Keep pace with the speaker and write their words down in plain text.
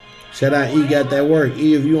Shout out E got that work.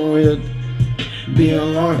 E, if you on here, be on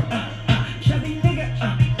alarm.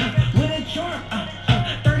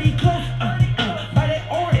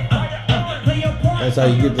 That's how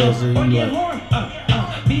you get that shit.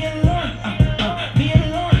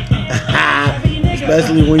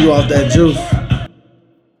 Especially when you off that juice.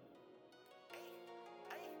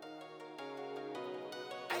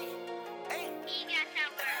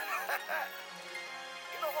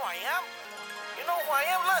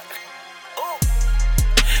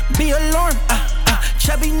 Be alarmed,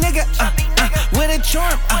 chubby nigga, with a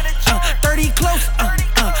charm, 30 close,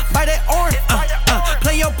 by that arm,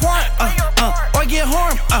 play your part, or get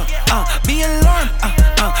harmed, be alarmed,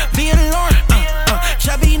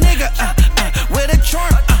 chubby nigga, with a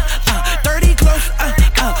charm, 30 close,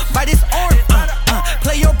 by this arm,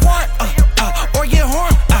 play your part, or get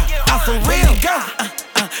harmed, for real, go,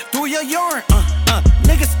 through your yarn,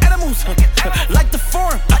 niggas animals, like the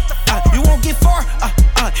farm, you won't get far,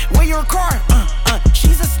 where your car,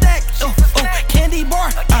 she's a snack, candy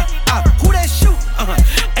bar, who that shoot,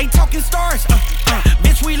 ain't talking stars,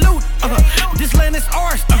 bitch we loot, this land is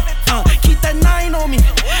ours, keep that 9 on me,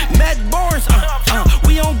 Matt Barnes,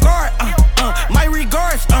 we on guard, my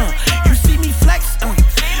regards, you see me flex,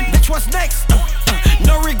 bitch what's next,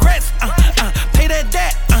 no regrets, pay that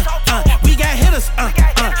debt, we got hitters,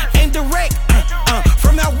 ain't direct,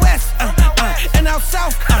 from out west, and out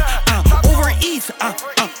south, over east,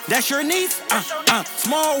 that's your needs,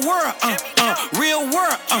 small world, real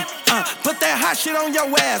world, put that hot shit on your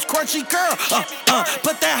ass, crunchy girl,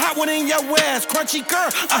 put that hot one in your ass, crunchy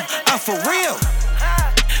girl, for real,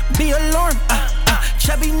 be alarmed,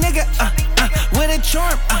 chubby nigga, with a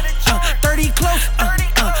charm, 30 close,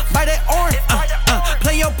 by that arm,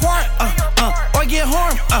 play your part, or get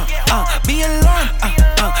harmed, be alarmed,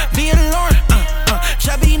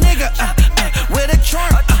 chubby nigga, with a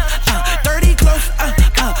charm, 30 close,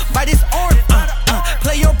 by this arm,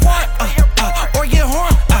 play your part, or get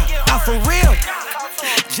harmed, for real.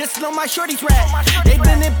 Just know my shorties rap, they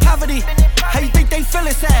been in poverty. How you think they feel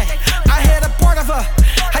sad? I had a part of her.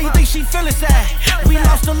 How you think she feeling sad? We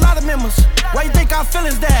lost a lot of members. Why you think our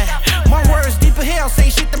feelings died? My words deep in hell, say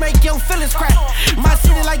shit to make your feelings crack. My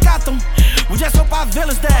city like Gotham, we just hope our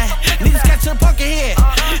villains die. Niggas catch a pumpkin head,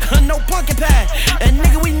 no pumpkin pie. And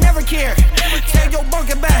nigga, we never care. Take your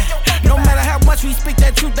bunker back. No matter how much we speak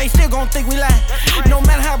that truth, they still gon' think we lie. No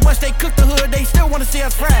matter how much they cook the hood, they still wanna see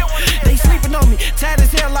us fry. They sleeping on me, tired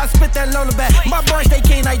as hell, I spit that lullaby. My boys, they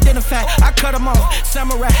can't identify, I cut them off.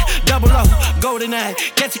 Samurai, double O, golden eye.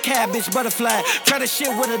 Catch a cab, bitch, butterfly. Try to shit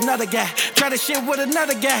with another guy, try to shit with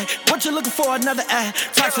another guy. What you looking for, another eye?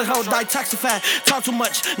 Toxic hoe, detoxify. Talk too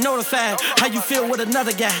much, notified. How you feel with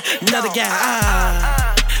another guy,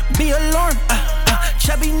 be alarmed,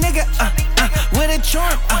 chubby nigga, with a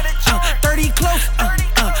charm, 30 close,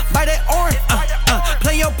 by that arm,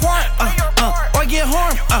 play your part, or get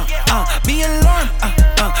harmed, be alarmed,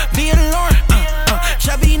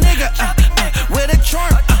 chubby nigga, with a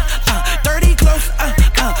charm, 30 close,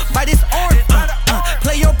 by this arm,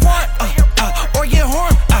 play your part, or get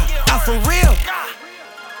harmed, for real.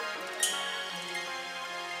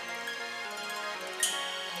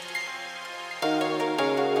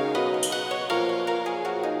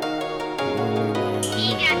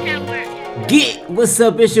 Get what's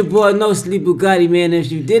up? It's your boy No Sleep Bugatti, man.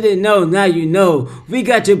 If you didn't know, now you know. We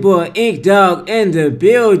got your boy inkdawg in the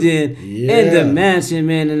building, in the mansion,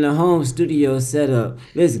 man, in the home studio setup.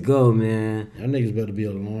 Let's go, man. Y'all niggas better be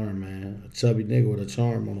alarmed, man. A chubby nigga with a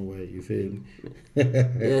charm on the way. You feel me?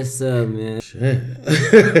 Yes, sir, man.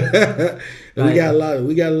 We got a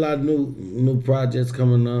lot of new projects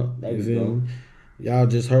coming up. You feel me? Y'all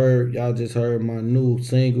just heard my new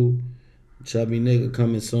single. Chubby nigga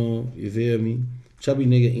coming soon, you feel me? Chubby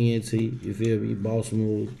nigga ENT, you feel me? Boss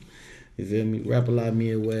move, you feel me? Rapalot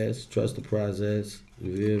Midwest, trust the process,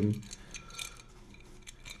 you feel me?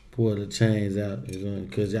 Pull the chains out, you know,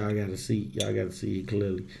 cause y'all gotta see it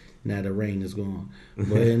clearly. Now the rain is gone.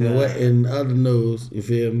 But in other news, you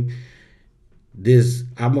feel me?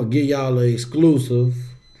 I'm gonna give y'all an exclusive.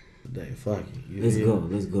 Today, fuck it. Let's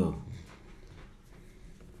go.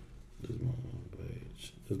 This is my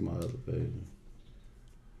page. This is my other page.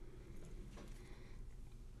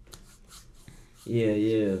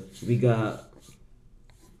 Yeah. We got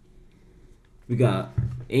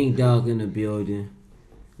inkdawg in the building,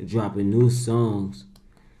 dropping new songs.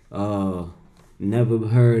 Never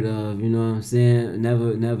heard of, you know what I'm saying?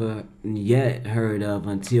 Never yet heard of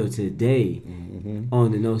until today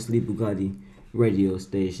on the No Sleep Bugatti radio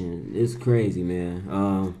station. It's crazy, man.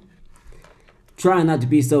 trying not to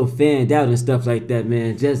be so fanned out and stuff like that,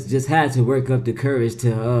 man. Just had to work up the courage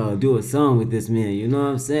to do a song with this man. You know what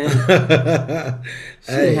I'm saying?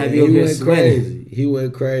 Hey, have he you over here went sweating. crazy. He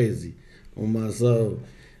went crazy on my soul.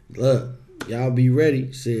 Look, y'all be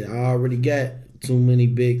ready. Shit, I already got too many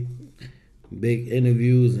big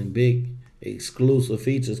interviews and big exclusive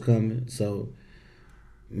features coming. So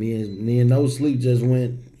me and No Sleep just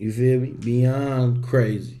went, you feel me, beyond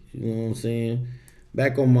crazy. You know what I'm saying?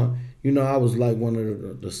 Back on my, I was like one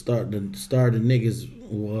of the starting niggas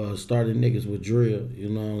with drill. You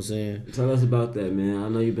know what I'm saying? Tell us about that, man. I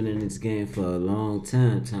know you've been in this game for a long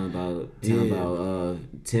time. Talking about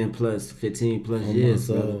 10 plus, 15 plus years.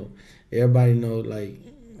 So everybody know like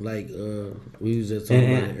we was just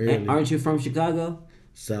talking about it earlier. And aren't you from Chicago?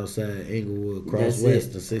 Southside Inglewood, Cross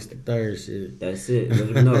West, the 63rd shit. That's it.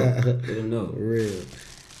 Let them know. Let them know. For real.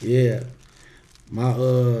 Yeah. My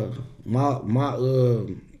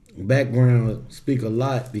background speak a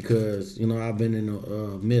lot because, I've been in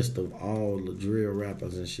the midst of all the drill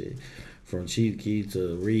rappers and shit. From Chief Key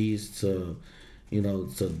to Reese to,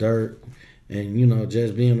 to Dirt. And,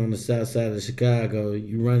 just being on the south side of Chicago,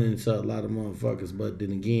 you run into a lot of motherfuckers. But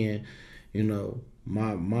then again,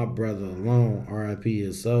 my brother alone, R.I.P.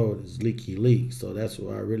 his soul, is Leaky Leak. So that's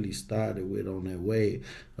what I really started with on that wave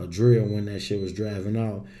of drill when that shit was driving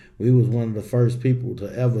off. We was one of the first people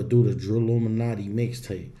to ever do the Drilluminati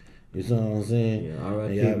mixtape. You know what I'm saying? Yeah,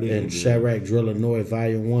 R.I.P. And Chirac Driller North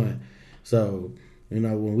Volume 1. So,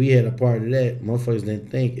 when we had a part of that, motherfuckers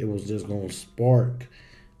didn't think it was just going to spark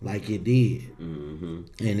like it did. Mm-hmm.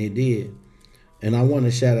 And it did. And I want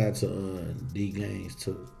to shout out to D Gaines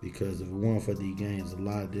too, because if it weren't for D Gaines, a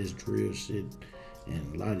lot of this drill shit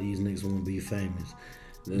and a lot of these niggas wouldn't be famous.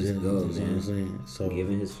 Let's go, man. You know what I'm saying? So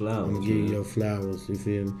giving his flowers. I'm gonna give you your flowers. You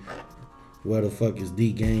feel me? Where the fuck is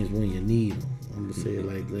D Gaines when you need him? I'm gonna say it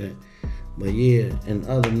like that. But yeah, in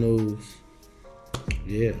other news,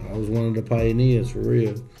 yeah, I was one of the pioneers for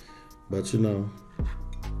real. But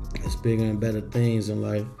it's bigger and better things in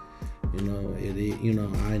life.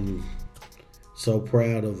 I'm so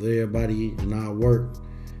proud of everybody in our work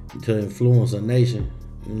to influence a nation.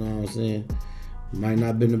 You know what I'm saying? Might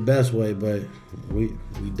not been the best way, but we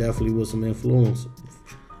definitely was some influence.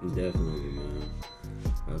 Definitely, man.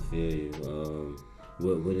 I feel you.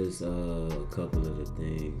 What is a couple of the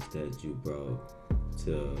things that you brought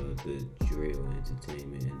to the drill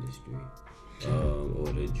entertainment industry, or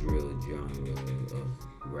the drill genre of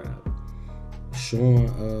rap? Showing,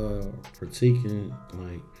 critiquing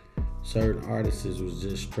like certain artists was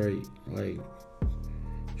just straight like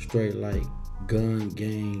gun,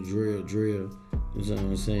 gang, drill. You know what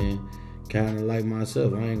I'm saying? Kind of like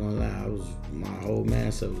myself. I ain't gonna lie. My whole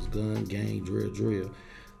mindset was gun, gang, drill.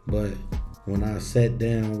 But when I sat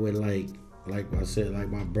down with like I said, like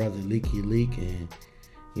my brother Leaky Leak and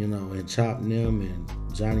and Chop them and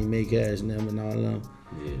Johnny Make Ash them and all them,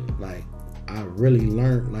 yeah. like I really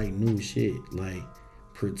learned like new shit, like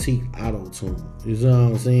critique auto-tune. You know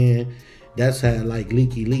what I'm saying? That's how like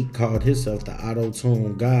Leaky Leak called himself the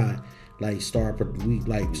auto-tune god, like star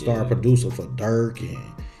producer for Dirk and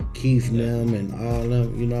Keith them and all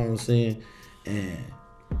them. You know what I'm saying? And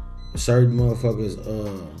certain motherfuckers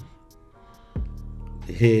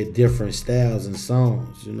had different styles and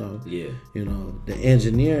songs. Yeah. The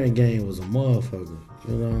engineering game was a motherfucker.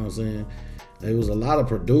 You know what I'm saying? There was a lot of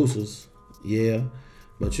producers. Yeah,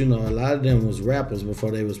 but a lot of them was rappers before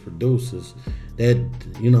they was producers. That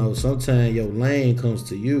sometimes your lane comes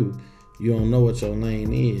to you. You don't know what your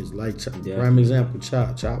lane is. Like prime example,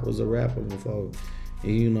 Chop. Chop was a rapper before, and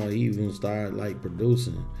he even started like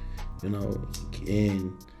producing.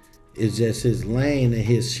 And it's just his lane and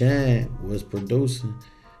his shine was producing,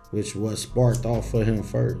 which was sparked off for him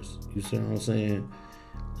first. You see what I'm saying?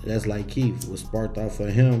 That's like Keith. What sparked off for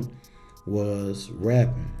him was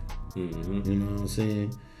rapping. Mm-hmm. You know what I'm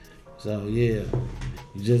saying? So yeah,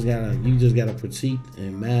 you just gotta critique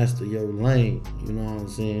and master your lane. You know what I'm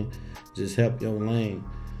saying? Just help your lane,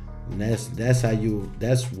 and that's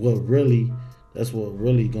what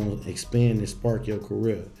really gonna expand and spark your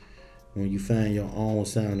career when you find your own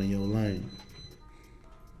sound in your lane.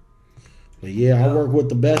 But yeah, I work with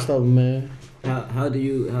the best of them, man. How do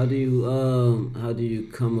you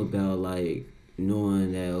come about like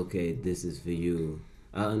knowing that okay, this is for you?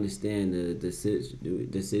 I understand the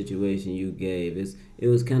situation you gave. It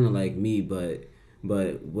was kind of like me, but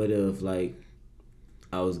what if like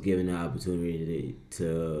I was given the opportunity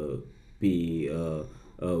to be a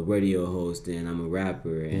radio host and I'm a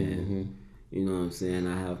rapper and you know what I'm saying,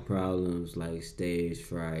 I have problems like stage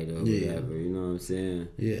fright or whatever. You know what I'm saying?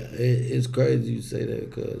 Yeah, it's crazy you say that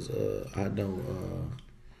because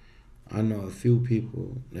I know a few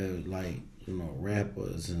people that like,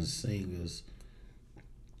 rappers and singers,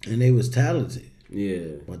 and they was talented.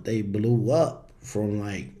 Yeah. But they blew up from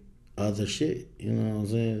like other shit. You know what I'm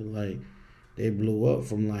saying? Like they blew up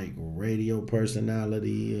from like radio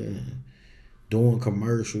personality and doing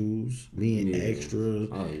commercials, being extras,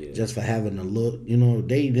 just for having a look.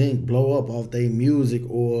 They didn't blow up off their music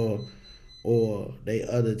or they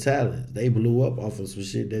other talents. They blew up off of some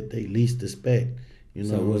shit that they least expect.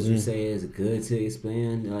 So what you say is good to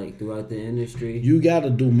expand like throughout the industry? You gotta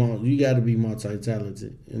you gotta be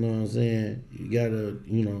multi-talented. You know what I'm saying? You gotta,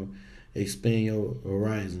 expand your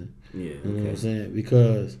horizon. Yeah. You know what I'm saying?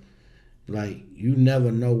 Because like you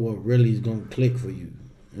never know what really is gonna click for you.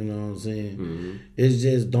 You know what I'm saying? Mm-hmm. It's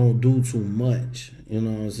just don't do too much. You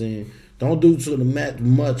know what I'm saying? Don't do too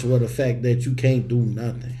much with the fact that you can't do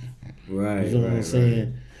nothing. Right. You know what I'm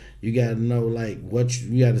saying? You gotta know like what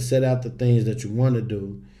you gotta set out the things that you want to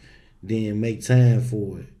do, then make time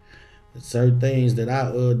for it. Certain things that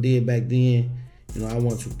I did back then, I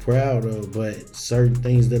wasn't too proud of, but certain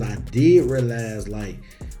things that I did realize, like,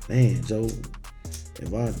 man, Joe,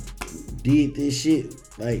 if I did this shit,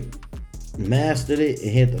 like, mastered it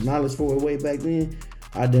and had the knowledge for it way back then,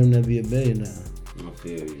 I'd damn near be a billionaire. I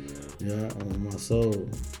feel you, man. Yeah, on my soul.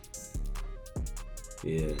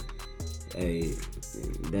 Yeah. Hey,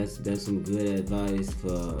 that's some good advice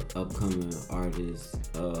for upcoming artists,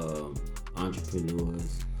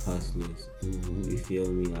 entrepreneurs, hustlers. You feel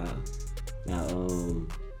me?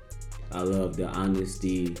 I love the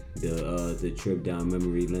honesty, the trip down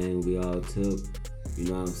memory lane we all took. You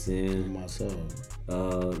know what I'm saying? On my soul.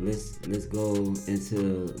 Let's go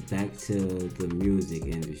back to the music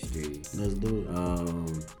industry. Let's do it.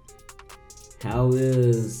 How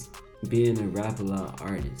is being a rapalot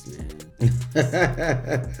artist, man?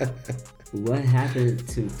 What happened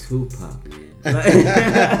to Tupac, man?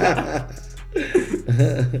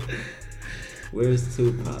 Where's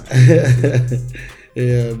Tupac?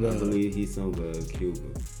 Yeah, no. I believe he's somewhere in Cuba.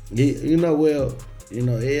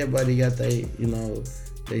 Everybody got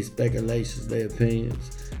they speculations, their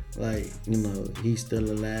opinions. Like, he's still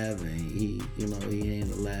alive and he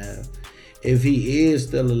ain't alive. If he is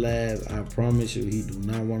still alive, I promise you he do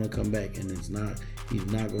not want to come back, and he's not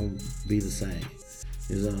gonna be the same.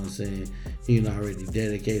 You know what I'm saying? He already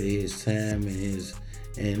dedicated his time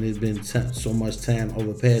and it's been so much time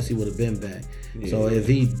overpassed, he would have been back. Yeah. So if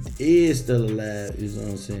he is still alive, you know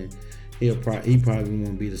what I'm saying, he probably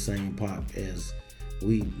won't be the same Pop as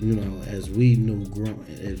we knew him as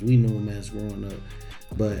growing up.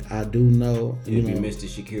 But I do know, Mr.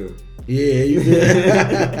 Shakir. Yeah, you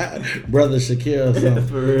brother Shakir or something.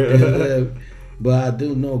 For real. Yeah, but I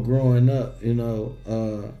do know growing up,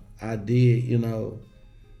 I did,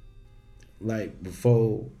 like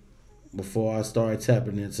before I started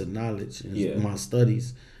tapping into knowledge and my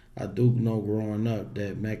studies, I do know growing up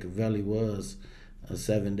that Machiavelli was a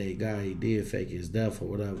 7-day guy. He did fake his death or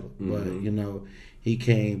whatever. Mm-hmm. But, he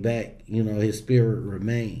came back, his spirit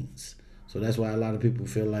remains. So that's why a lot of people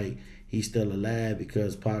feel like he's still alive,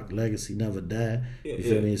 because Pac's legacy never died. You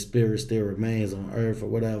feel me? His spirit still remains on earth or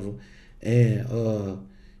whatever. And,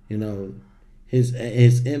 his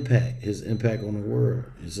impact on the world.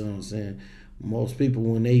 You see what I'm saying? Most people,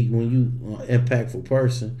 when you impactful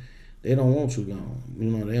person, they don't want you gone.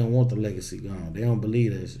 They don't want the legacy gone. They don't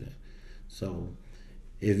believe that shit. So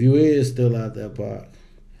if you is still out there, Pac,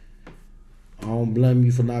 I don't blame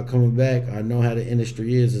you for not coming back. I know how the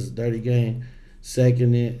industry is. It's a dirty game.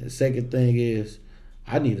 Second thing is,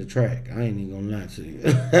 I need a track. I ain't even gonna lie to you.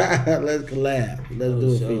 Let's collab. Let's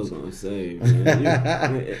do it. I was gonna say, man.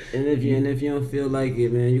 And if you don't feel like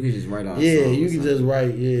it, man, you can just write out. Yeah, you can just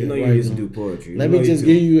write. Yeah, you used to do poetry. Let me give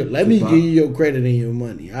you your credit and your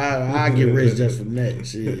money. I get rich just from that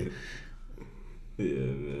shit. Yeah,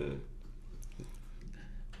 man.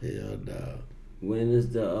 Yeah, dog. When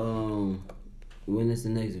is the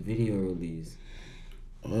next video release?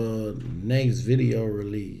 Next video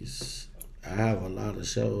release, I have a lot of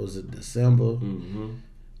shows in December,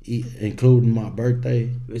 including my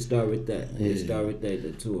birthday. Let's start with that.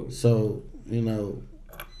 The tour. So,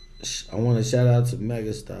 I want to shout out to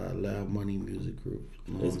Megastar, Loud Money Music Group.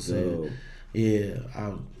 Let's go. Yeah,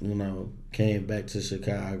 I came back to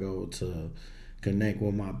Chicago to connect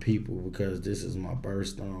with my people, because this is my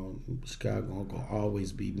birthstone. Chicago gonna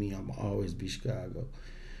always be me. I'm gonna always be Chicago.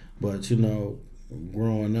 But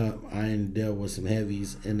growing up, I ain't dealt with some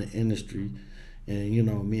heavies in the industry, and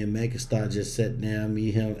me and Megastar just sat down. Me,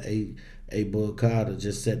 him, A Bug Carter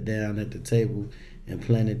just sat down at the table and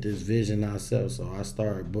planted this vision ourselves. So I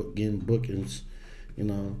started getting bookings,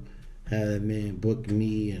 have that man book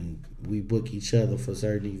me, and we book each other for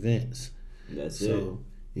certain events. That's it.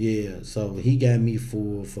 Yeah, so he got me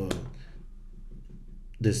full for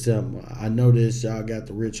December. I noticed y'all got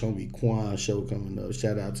the Rich Homie Quan show coming up.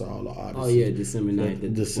 Shout out to all the artists. Oh yeah, December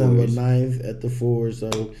 9th. December 9th at the Forge.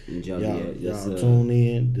 So y'all tune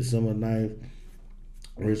in. December 9th.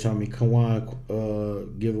 Rich Homie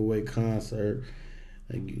Quan giveaway concert.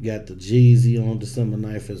 You got the Jeezy on December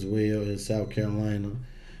 9th as well in South Carolina.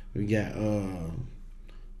 We got a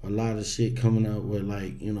lot of shit coming up with,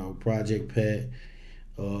 like, you know, Project Pat,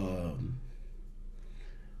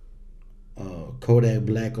 Kodak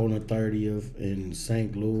Black on the 30th in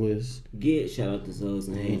St. Louis. Shout out to Zoes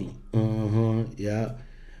in Haiti. Yeah.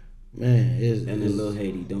 Man, it's then Lil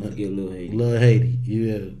Haiti. Don't forget Lil Haiti. Lil Haiti,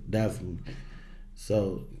 yeah, definitely.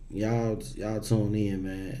 So y'all tune in,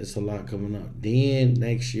 man. It's a lot coming up. Then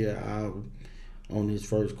next year, on this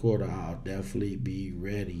first quarter, I'll definitely be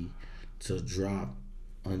ready to drop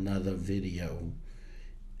another video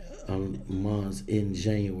months in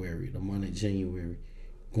January, the month of January,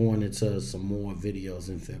 going into some more videos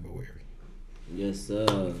in February. Yes,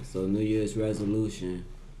 sir. So New Year's resolution,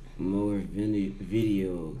 more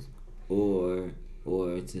videos, or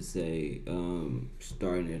to say,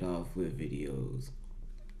 starting it off with videos.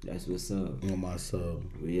 That's what's up. On my soul.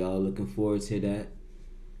 We all looking forward to that.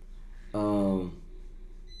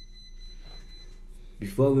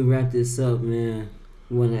 Before we wrap this up, man,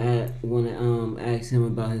 wanna ask him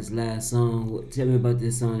about his last song. Tell me about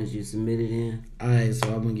this song that you submitted in. Alright, so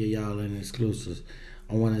I'm gonna give y'all an exclusive.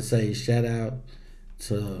 I wanna say shout out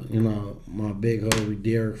to, you know, my big homie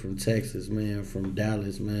Derek from Texas, man, from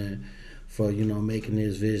Dallas, man, for, you know, making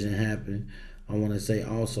this vision happen. I wanna say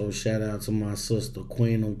also shout out to my sister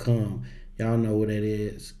Queen will Come. Y'all know who that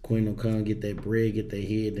is. Queen will Come, get that bread, get that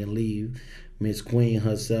head, and leave. Miss Queen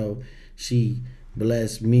herself, she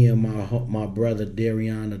blessed me and my brother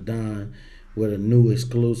Dariana Don with a new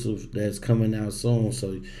exclusive that's coming out soon.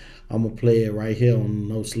 So I'm gonna play it right here on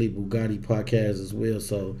No Sleep Bugatti podcast as well.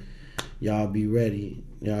 So y'all be ready.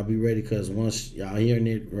 Cause once y'all hearing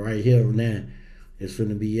it right here now, it's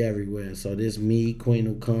finna be everywhere. So this me, Queen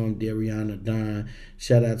will Come, Dariana Don.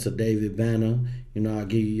 Shout out to David Banner. You know, I'll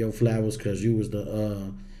give you your flowers cause you was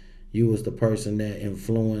the person that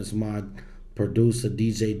influenced my producer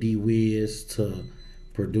DJ D Wiz to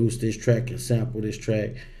produce this track and sample this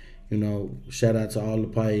track. You know, shout out to all the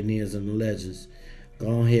pioneers and the legends.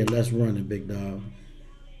 Go ahead, let's run it, big dog.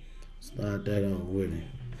 Start that off with it.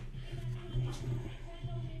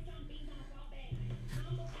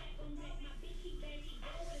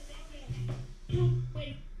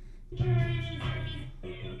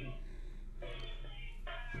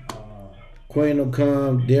 Queen will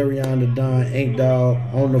Come, Dariana Don,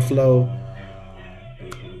 inkdawg on the flow.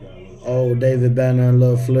 Oh, David Banner and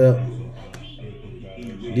Lil Flip.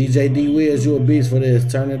 DJ D Wiz, you a beast for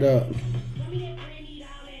this. Turn it up.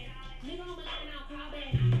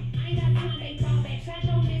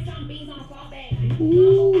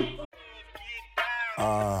 Ooh.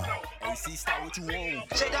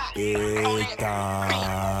 Big time.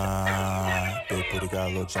 Big booty got a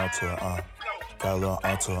little jump to it, got a little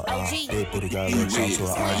onto it, big booty got a little jump to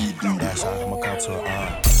it, dash out, I'ma come to it,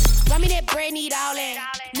 Run me that bread, need all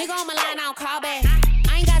that. Nigga on my line, I don't call back.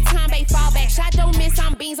 I ain't got time, babe, fall back. Shot don't miss,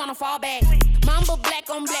 I'm beans on the fallback. Mamba black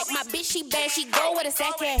on black, my bitch, she bad, she go with a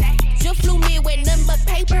sack at. Just flew me with nothing but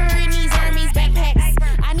paper in these Hermes backpacks.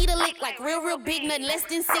 I need a lick like real big, nothing less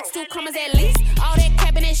than 6'2" commas at least. All that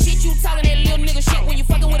capping, that shit you talking, that little nigga shit when you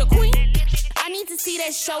fucking with a queen. I need to see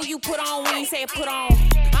that show you put on when you say put on.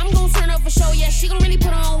 I'm gon' turn up for show, yeah, she gon' really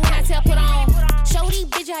put on when I tell put on. Show these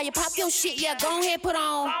bitches how you pop your shit, yeah, go ahead, put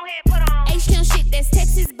on. H-Town shit, that's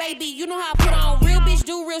Texas, baby, you know how I put on. Real bitch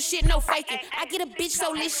do real shit, no faking. I get a bitch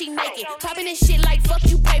so lit, she naked. Popping this shit like fuck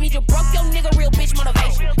you pay me, just broke your nigga, real bitch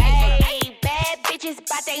motivation. Ayy, bad bitches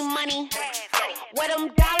bout they money. Where them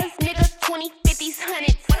dollars, nigga, 20, 50s,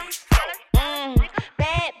 100s.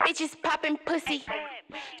 Bad bitches popping pussy.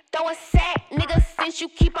 Throw a sack, nigga, since you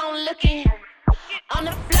keep on looking. On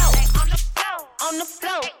the floor, on the floor, on the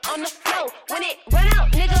floor, on the floor. When it run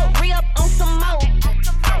out, nigga, re-up on some more.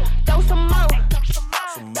 Throw some more, throw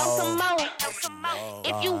some more.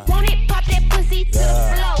 If you want it, pop that pussy to the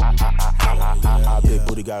floor. Big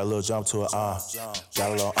booty got got a little jump to it, got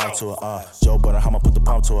a little to it, Joe Butter, I'ma put the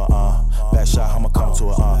pump to it, back shot, I'ma come to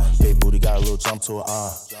it, big booty, got a little jump to it,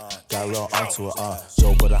 got a little to it,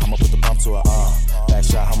 Joe Butter, I'ma put the pump to it, back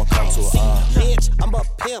shot, I'ma come to it, Bitch, I'm a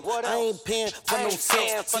pimp, I ain't paying for no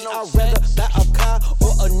sex. See, I'd rather buy a car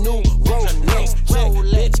or a new Rolex.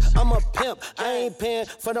 Bitch, I'm a pimp, I ain't paying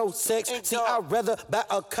for no sex. See, I'd rather buy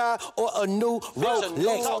a car or a new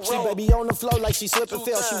Rolex. See, baby on the floor like she slip and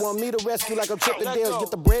fell. She want me to rescue like I'm tripping Dales.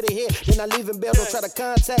 Get the bread ahead, then I leave in bed. Don't try to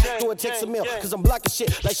contact, do a text a mail. Cause I'm blocking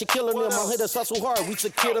shit like she killing them. My hitters hustle hard, we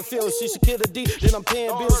secure the field. She secure the D, then I'm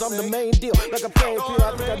paying bills. I'm the main deal, like a pain pill.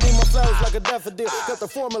 I think I need my flowers like a daffodil. Got the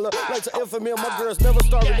formula, like an infamil. My girls never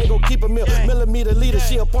starving, they gon' keep a meal. Millimeter leader,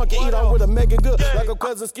 she a punk and eat on with a mega good. Like a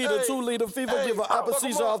cousin Skeeter, 2-liter fever. Give her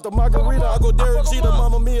opposite off the margarita. I go Derek Jeter,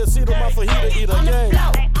 Mama Mia, Cedar, my fajita, eat a gang.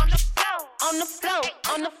 On the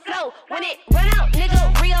flow. When it run out,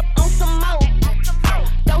 nigga, re-up on some more.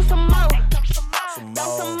 Throw some more.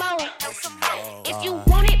 If you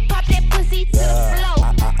want it, pop that pussy to the floor.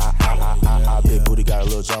 Big booty, got a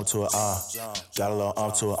little jump to it, got a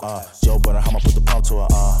little to it, Joe Butter, I'ma put the pump to it,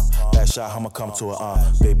 back shot, I'ma come to it,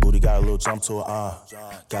 big booty, got a little jump to it,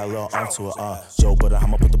 got a little to it, Joe Butter,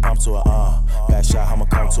 I'ma put the pump to it, back shot, I'ma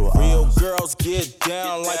come to it. Real girls get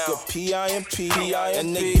down like a PIMP,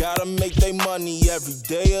 and they gotta make their money every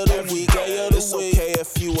day of the week. It's okay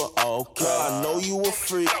if you were okay, I know you a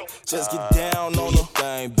freak, just get down on the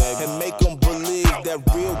thing, baby, and make them believe that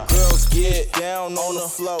real girls get down on the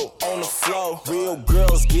floor, Real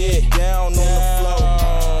girls get down on the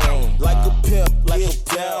floor, like a pimp, get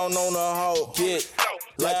down on a hoe, get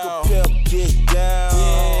like a pimp, get down.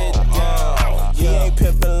 He ain't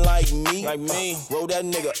pimpin' like me. Roll that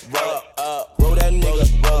nigga, roll up, roll that nigga,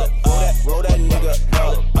 roll up, roll that nigga,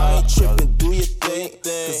 roll up. I ain't trippin', do your thing,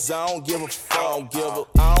 cause I don't give a fuck.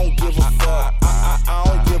 I don't give a fuck. I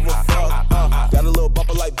don't give a fuck. Got a little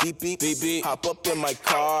bumper like beep beep, beep beep. Hop up in my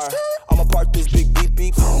car, I'ma park this big beep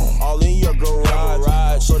beep. All in your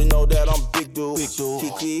garage. Shorty know that I'm big dude.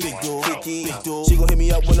 Kiki. She gon' hit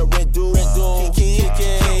me up when the rent due. Kiki.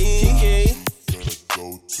 Finna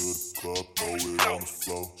go to the club, throw it on the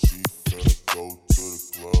floor. She finna go to the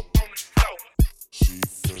club. She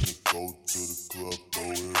finna go to the club,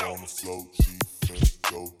 throw it on the floor. She finna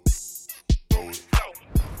go throw it on it.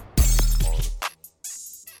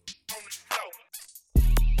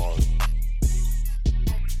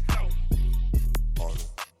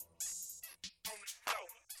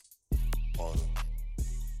 On it.